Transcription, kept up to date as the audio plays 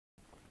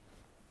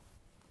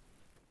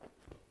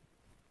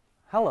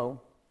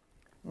Hello,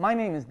 my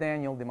name is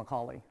Daniel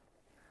DeMacaulay.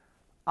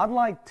 I'd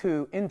like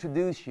to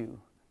introduce you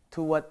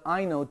to what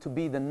I know to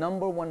be the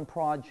 #1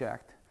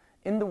 project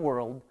in the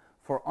world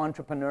for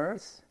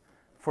entrepreneurs,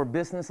 for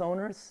business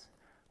owners,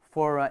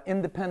 for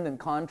independent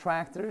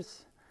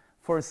contractors,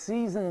 for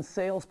seasoned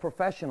sales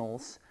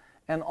professionals,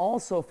 and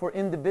also for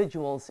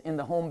individuals in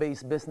the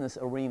home-based business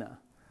arena.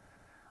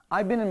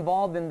 I've been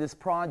involved in this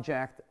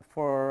project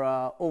for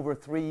over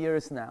 3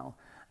 years now.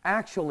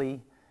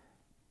 Actually,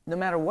 no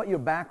matter what your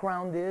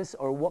background is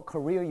or what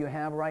career you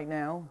have right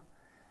now,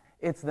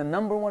 it's the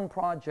 #1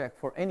 project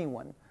for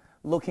anyone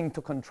looking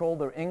to control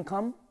their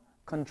income,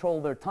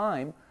 control their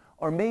time,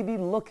 or maybe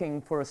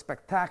looking for a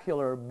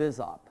spectacular biz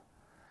op.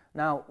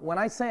 Now, when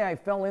I say I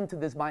fell into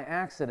this by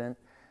accident,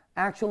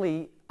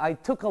 actually, I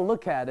took a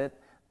look at it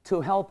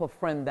to help a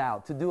friend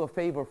out, to do a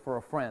favor for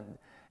a friend.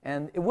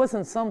 And it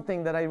wasn't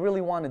something that I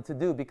really wanted to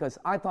do because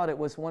I thought it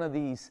was one of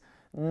these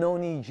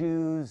Noni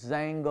Juice,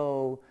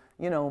 Zango,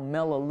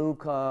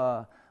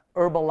 Melaleuca,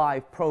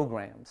 Herbalife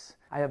programs.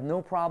 I have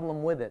no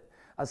problem with it.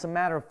 As a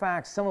matter of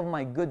fact, some of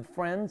my good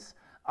friends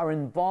are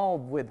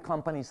involved with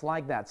companies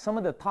like that. Some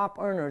of the top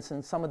earners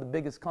in some of the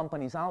biggest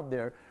companies out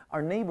there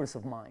are neighbors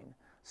of mine.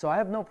 So I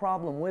have no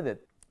problem with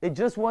it. It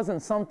just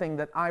wasn't something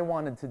that I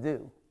wanted to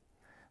do.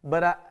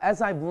 But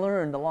as I've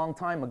learned a long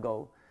time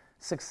ago,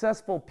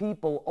 successful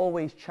people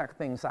always check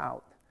things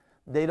out.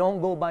 They don't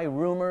go by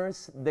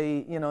rumors.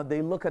 They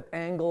look at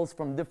angles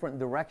from different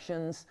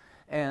directions,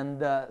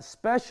 and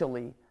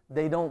especially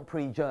they don't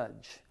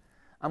prejudge.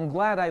 I'm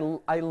glad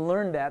I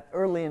learned that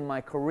early in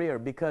my career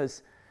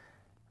because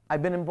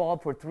I've been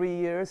involved for 3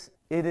 years.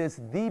 It is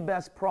the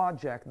best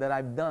project that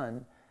I've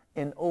done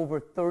in over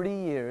 30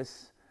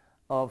 years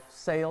of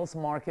sales,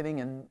 marketing,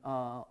 and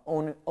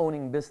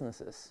owning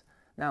businesses.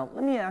 Now,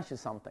 let me ask you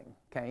something,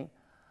 okay?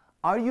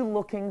 Are you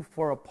looking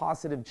for a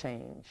positive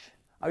change?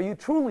 Are you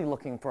truly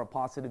looking for a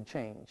positive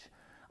change?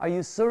 Are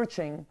you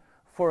searching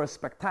for a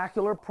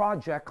spectacular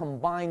project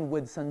combined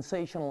with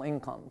sensational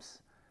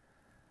incomes?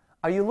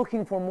 Are you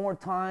looking for more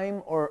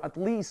time or at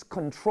least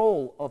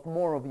control of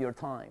more of your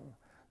time?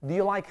 Do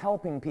you like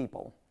helping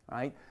people,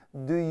 right?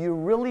 Do you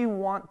really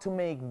want to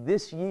make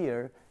this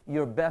year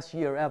your best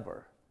year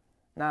ever?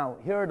 Now,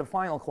 here are the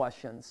final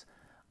questions.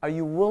 Are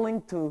you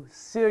willing to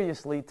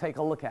seriously take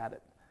a look at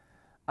it?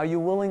 Are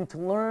you willing to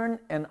learn,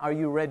 and are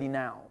you ready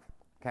now?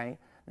 Okay.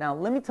 Now,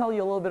 let me tell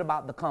you a little bit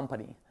about the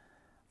company.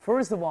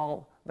 First of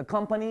all, the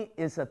company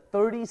is a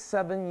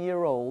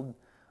 37-year-old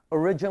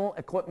original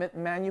equipment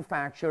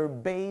manufacturer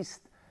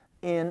based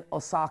in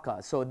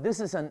Osaka. So this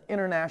is an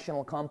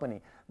international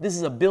company. This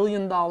is a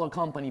billion-dollar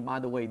company, by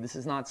the way. This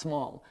is not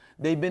small.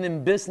 They've been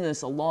in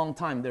business a long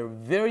time. They're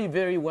very,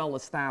 very well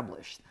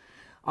established.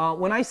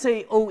 When I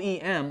say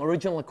OEM,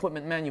 original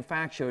equipment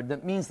manufacturer,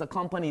 that means the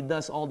company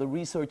does all the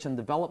research and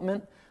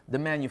development, the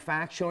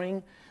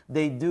manufacturing.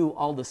 They do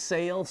all the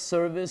sales,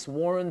 service,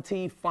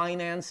 warranty,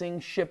 financing,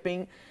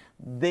 shipping.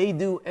 They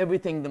do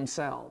everything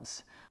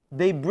themselves.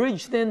 They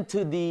bridged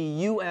into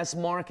the US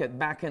market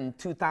back in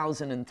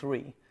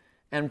 2003.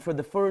 And for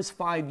the first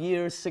 5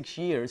 years, 6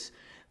 years,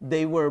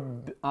 they were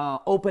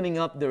opening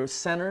up their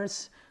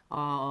centers.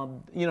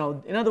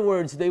 In other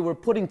words, they were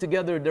putting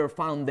together their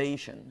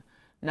foundation.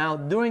 Now,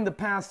 during the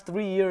past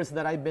 3 years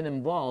that I've been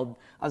involved,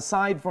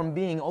 aside from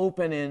being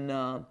open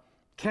in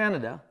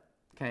Canada,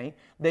 okay,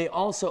 they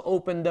also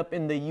opened up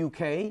in the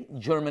UK,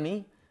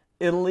 Germany,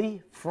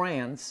 Italy,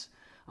 France.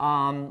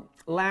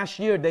 Last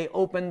year, they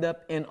opened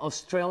up in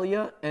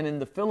Australia and in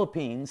the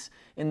Philippines.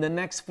 In the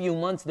next few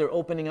months, they're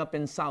opening up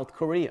in South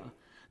Korea.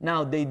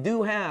 Now, they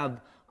do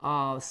have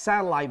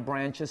satellite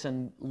branches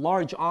and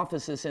large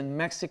offices in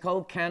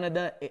Mexico,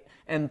 Canada,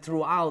 and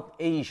throughout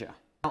Asia.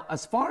 Now,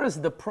 as far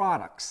as the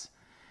products,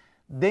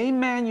 they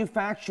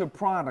manufacture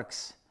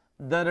products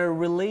that are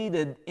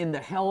related in the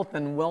health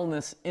and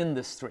wellness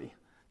industry,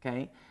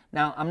 okay?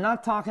 Now, I'm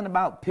not talking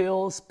about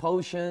pills,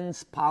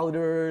 potions,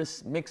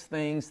 powders, mixed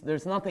things.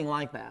 There's nothing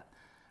like that,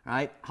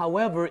 right?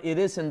 However, it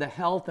is in the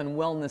health and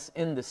wellness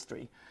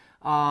industry.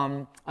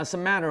 As a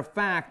matter of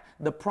fact,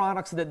 the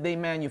products that they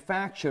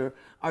manufacture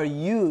are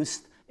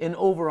used in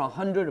over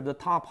 100 of the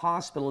top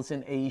hospitals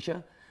in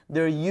Asia.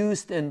 They're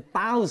used in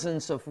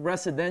thousands of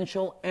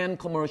residential and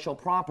commercial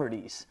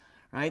properties.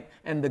 Right?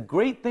 And the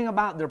great thing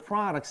about their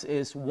products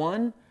is,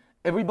 one,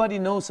 everybody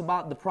knows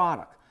about the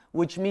product,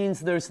 which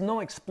means there's no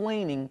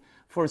explaining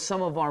for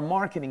some of our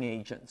marketing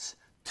agents.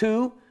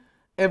 Two,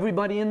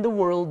 everybody in the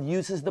world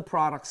uses the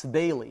products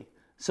daily,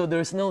 so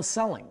there's no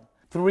selling.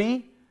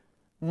 Three,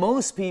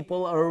 most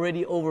people are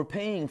already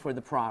overpaying for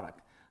the product.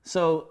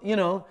 So,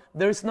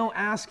 there's no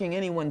asking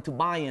anyone to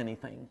buy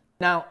anything.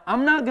 Now,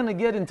 I'm not going to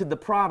get into the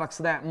products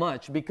that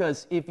much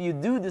because if you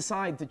do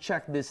decide to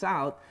check this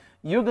out,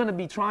 you're going to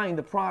be trying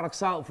the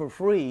products out for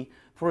free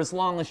for as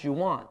long as you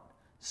want.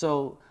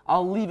 So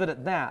I'll leave it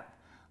at that.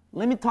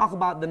 Let me talk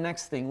about the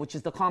next thing, which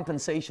is the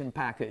compensation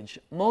package.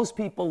 Most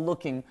people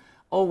looking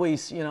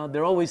always,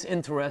 they're always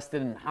interested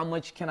in how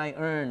much can I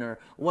earn or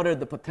what are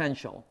the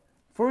potential.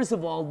 First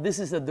of all, this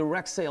is a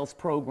direct sales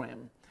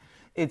program.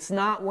 It's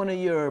not one of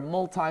your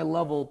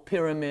multi-level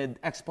pyramid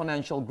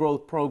exponential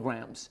growth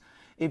programs.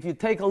 If you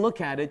take a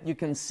look at it, you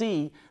can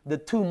see the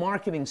two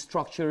marketing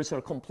structures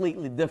are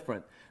completely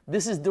different.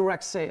 This is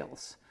direct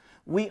sales.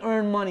 We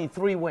earn money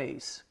three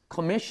ways: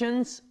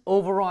 commissions,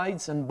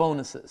 overrides, and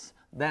bonuses.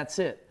 That's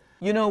it.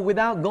 You know,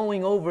 without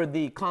going over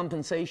the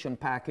compensation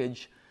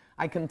package,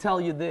 I can tell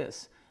you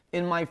this.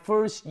 In my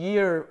first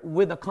year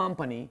with a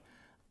company,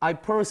 I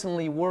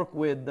personally worked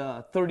with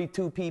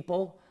 32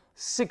 people.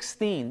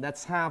 16,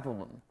 that's half of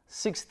them,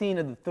 16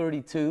 of the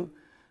 32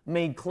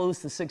 made close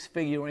to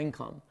six-figure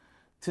income.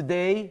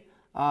 Today,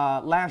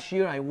 last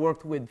year, I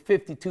worked with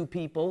 52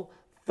 people.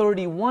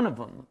 31 of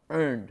them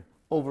earned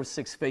over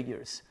six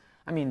figures.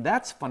 I mean,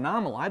 that's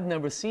phenomenal. I've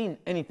never seen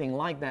anything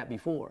like that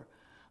before.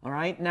 All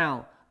right,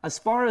 now, as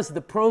far as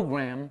the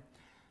program,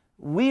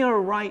 we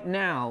are right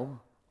now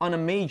on a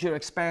major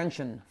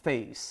expansion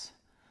phase.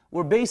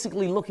 We're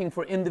basically looking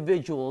for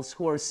individuals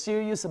who are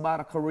serious about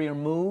a career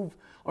move,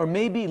 or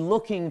maybe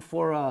looking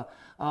for a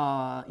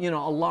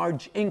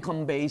large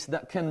income base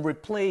that can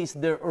replace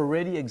their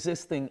already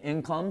existing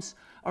incomes.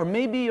 Or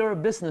maybe you're a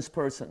business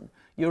person.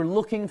 You're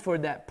looking for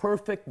that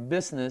perfect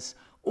business,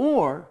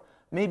 or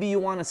maybe you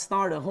want to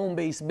start a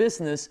home-based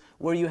business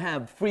where you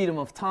have freedom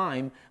of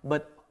time,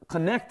 but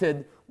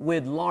connected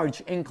with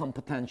large income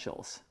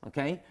potentials,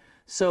 okay?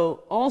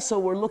 So also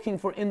we're looking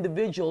for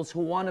individuals who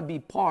want to be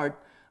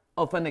part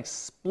of an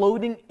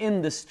exploding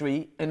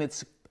industry, and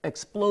it's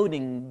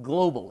exploding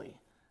globally,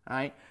 all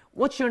right?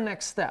 What's your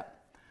next step?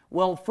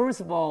 Well,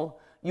 first of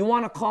all, you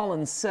want to call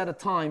and set a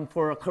time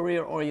for a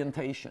career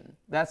orientation.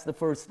 That's the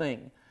first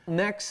thing.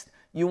 Next,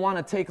 you want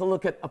to take a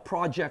look at a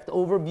project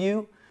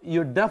overview.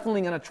 You're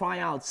definitely going to try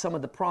out some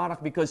of the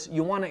product because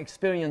you want to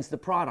experience the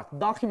product.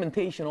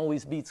 Documentation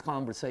always beats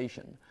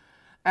conversation.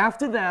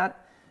 After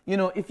that, you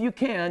know, if you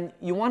can,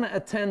 you want to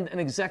attend an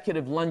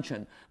executive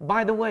luncheon.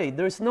 By the way,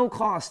 there's no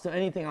cost to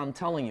anything I'm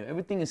telling you.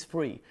 Everything is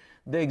free.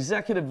 The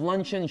executive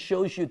luncheon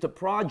shows you the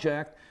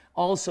project.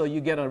 Also,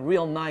 you get a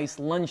real nice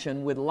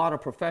luncheon with a lot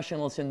of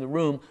professionals in the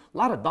room, a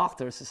lot of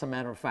doctors, as a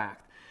matter of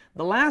fact.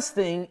 The last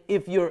thing,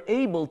 if you're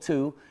able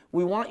to,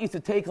 we want you to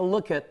take a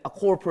look at a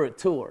corporate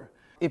tour.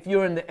 If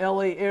you're in the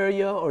LA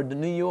area or the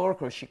New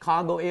York or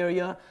Chicago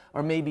area,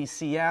 or maybe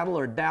Seattle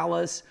or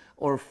Dallas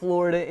or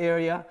Florida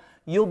area,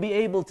 you'll be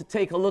able to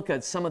take a look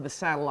at some of the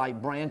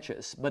satellite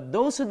branches. But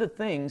those are the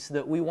things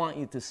that we want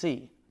you to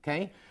see,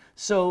 okay?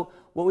 So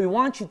what we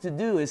want you to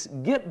do is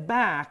get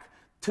back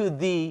to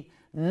the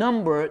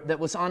number that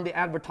was on the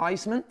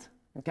advertisement,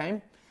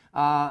 okay?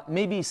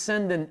 Maybe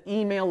send an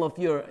email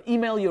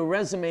email your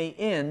resume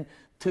in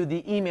to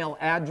the email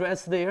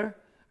address there,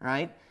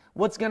 right?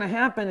 What's going to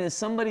happen is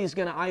somebody's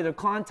going to either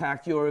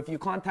contact you, or if you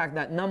contact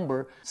that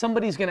number,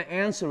 somebody's going to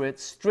answer it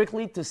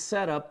strictly to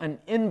set up an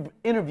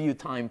interview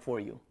time for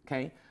you,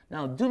 okay?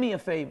 Now, do me a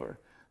favor.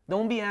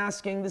 Don't be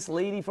asking this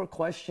lady for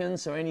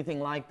questions or anything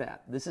like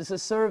that. This is a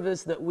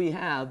service that we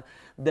have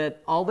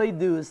that all they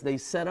do is they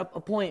set up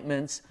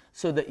appointments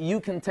so that you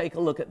can take a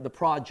look at the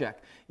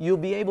project. You'll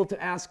be able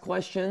to ask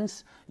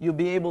questions. You'll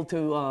be able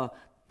to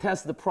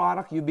test the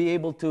product. You'll be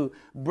able to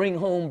bring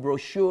home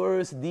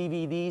brochures,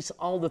 DVDs,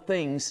 all the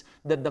things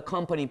that the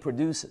company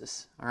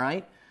produces, all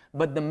right?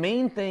 But the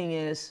main thing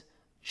is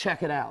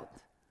check it out.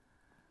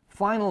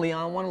 Finally,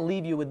 I want to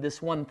leave you with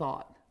this one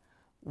thought.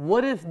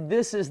 What if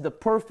this is the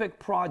perfect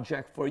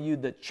project for you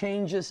that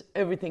changes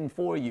everything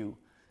for you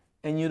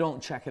and you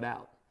don't check it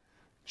out?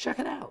 Check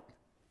it out.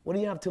 What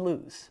do you have to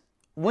lose?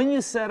 When you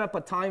set up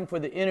a time for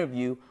the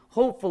interview,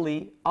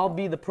 hopefully I'll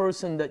be the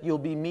person that you'll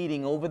be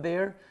meeting over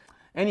there.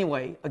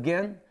 Anyway,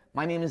 again,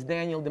 my name is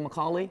Daniel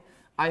DeMacaulay.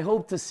 I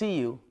hope to see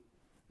you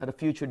at a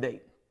future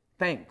date.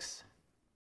 Thanks.